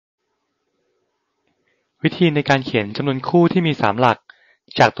วิธีในการเขียนจำนวนคู่ที่มี3หลัก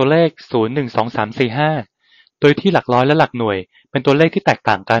จากตัวเลข0 1 2 3 4 5โดยที่หลักร้อยและหลักหน่วยเป็นตัวเลขที่แตก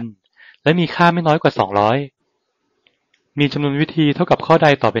ต่างกันและมีค่าไม่น้อยกว่า200มีจำนวนวิธีเท่ากับข้อใด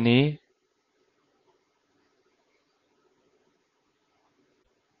ต่อไปนี้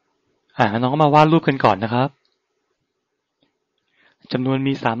น้องก็มาวาดรูปกันก่อนนะครับจำนวน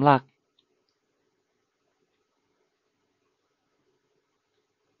มี3หลัก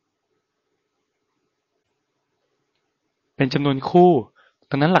เป็นจำนวนคู่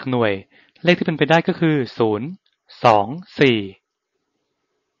ดังนั้นหลักหน่วยเลขที่เป็นไปได้ก็คือ0 2 4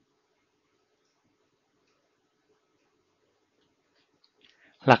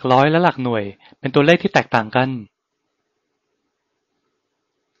หลักร้อยและหลักหน่วยเป็นตัวเลขที่แตกต่างกัน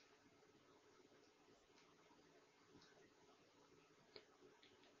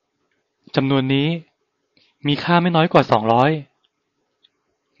จำนวนนี้มีค่าไม่น้อยกว่า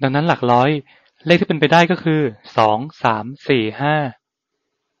200ดังนั้นหลักร้อยเลขที่เป็นไปได้ก็คือ2 3 4 5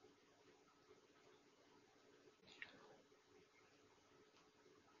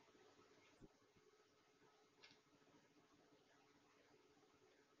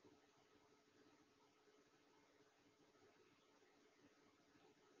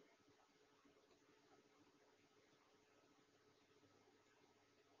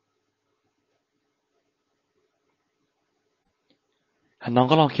น้อง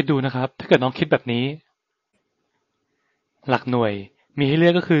ก็ลองคิดดูนะครับถ้าเกิดน้องคิดแบบนี้หลักหน่วยมีให้เลื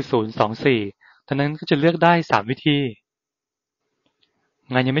อกก็คือ0 2 4ดังนั้นก็จะเลือกได้3วิธี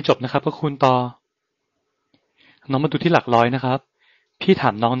งานยังไม่จบนะครับก็คูณต่อน้องมาดูที่หลักร้อยนะครับพี่ถา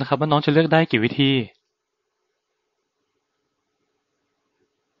มน้องนะครับว่าน้องจะเลือกได้กี่วิธี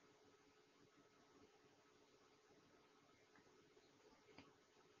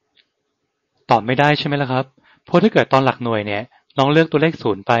ตอบไม่ได้ใช่ไหมล่ะครับเพราะถ้าเกิดตอนหลักหน่วยเนี่ยน้องเลือกตัวเลข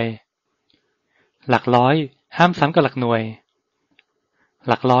0ไปหลักร้อยห้ามซ้ำกับหลักหน่วย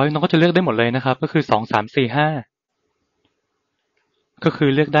หลักร้อยน้องก็จะเลือกได้หมดเลยนะครับก็คือ2 3 4 5ก็คือ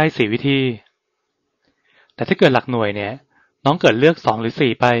เลือกได้4วิธีแต่ถ้าเกิดหลักหน่วยเนี่ยน้องเกิดเลือก2หรือ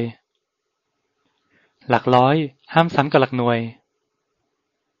4ไปหลักร้อยห้ามซ้ำกับหลักหน่วย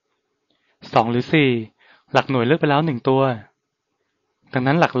2หรือ4หลักหน่วยเลือกไปแล้ว1ตัวดัง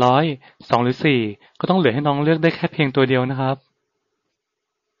นั้นหลักร้อย2หรือ4ก็ต้องเหลือให้น้องเลือกได้แค่เพียงตัวเดียวนะครับ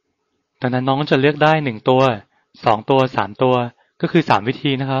ดังนั้นน้องจะเลือกได้1ตัว2ตัว3ตัวก็คือ3วิ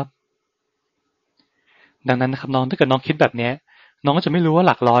ธีนะครับดังนั้นนะครับน้องถ้าเกิดน้องคิดแบบนี้น้องก็จะไม่รู้ว่าห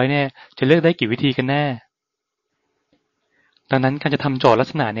ลักร้อยเนี่ยจะเลือกได้กี่วิธีกันแน่ดังนั้นการจะทำโจทย์ลัก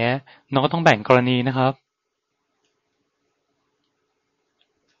ษณะนี้น้องก็ต้องแบ่งกรณีนะครับ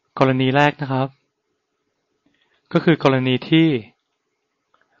กรณีแรกนะครับก็คือกรณีที่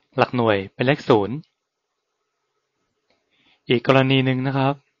หลักหน่วยเป็นเลข0อีกกรณีหนึ่งนะค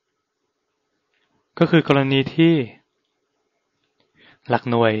รับก็คือกรณีที่หลัก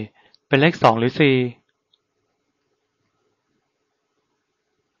หน่วยเป็นเลข2หรือ4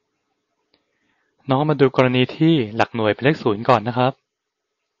น้องมาดูกรณีที่หลักหน่วยเป็นเลข0ก่อนนะครับ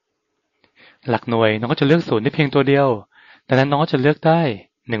หลักหน่วยน้องก็จะเลือก0ได้เพียงตัวเดียวดังนั้นน้องก็จะเลือกได้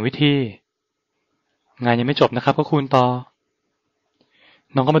1วิธีงานยังไม่จบนะครับก็คูณต่อ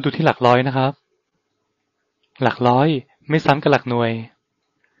น้องก็มาดูที่หลักร้อยนะครับหลักร้อยไม่ซ้ำกับหลักหน่วย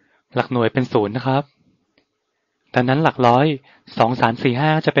หลักหน่วยเป็น0นะครับดังนั้นหลักร้อย2 3 4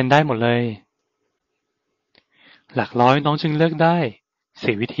 5จะเป็นได้หมดเลยหลักร้อยน้องจึงเลือกได้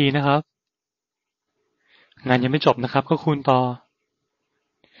4วิธีนะครับงานยังไม่จบนะครับก็คูณต่อ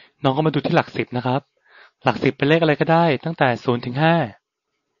น้องก็มาดูที่หลัก10นะครับหลัก10เป็นเลขอะไรก็ได้ตั้งแต่0 ถึง 5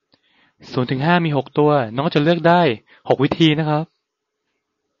 0 ถึง 5มี6ตัวน้องก็จะเลือกได้6วิธีนะครับ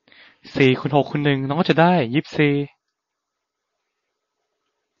4 คูณ 6 คูณ 1น้องก็จะได้24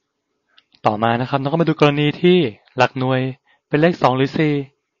ต่อมานะครับน้องก็มาดูกรณีที่หลักหน่วยเป็นเลข2หรือ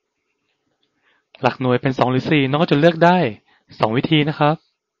4หลักหน่วยเป็น2หรือ4น้องก็จะเลือกได้2วิธีนะครับ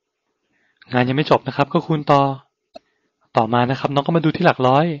งานยังไม่จบนะครับก็คูณต่อมานะครับน้องก็มาดูที่หลัก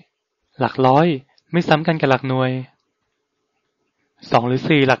ร้อยหลักร้อยไม่ซ้ำกันกับหลักหน่วย2หรือ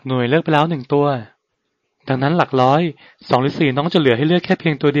4หลักหน่วยเลือกไปแล้ว1ตัวดังนั้นหลักร้อย2หรือ4น้องจะเหลือให้เลือกแค่เพี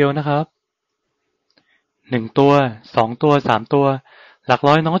ยงตัวเดียวนะครับ1ตัว2ตัว3ตัวหลัก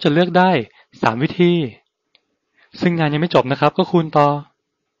ร้อยน้องก็จะเลือกได้3วิธีซึ่งงานยังไม่จบนะครับก็คูณต่อ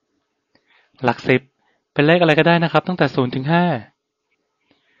หลัก10เป็นเลขอะไรก็ได้นะครับตั้งแต่0 ถึง 5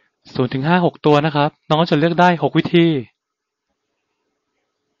 0 ถึง 5 6ตัวนะครับน้องก็จะเลือกได้6วิธี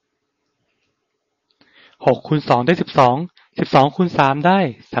6 คูณ 2ได้12 12 คูณ 3ได้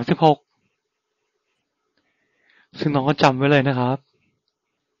36ซึ่งน้องก็จำไว้เลยนะครับ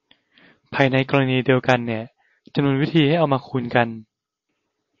ภายในกรณีเดียวกันเนี่ยจำนวนวิธีให้เอามาคูณกัน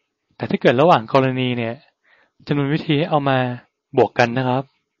แต่ถ้าเกิดระหว่างกรณีเนี่ย จำนวนวิธีให้เอามาบวกกันนะครับ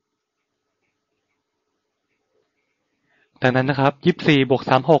ดังนั้นนะครับ24บวก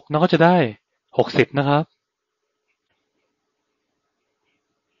36น้องก็จะได้60นะครับ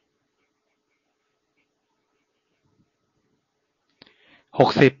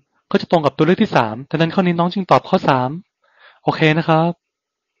60ก็จะตรงกับตัวเลือกที่3ดังนั้นข้อนี้น้องจึงตอบข้อ3โอเคนะครับ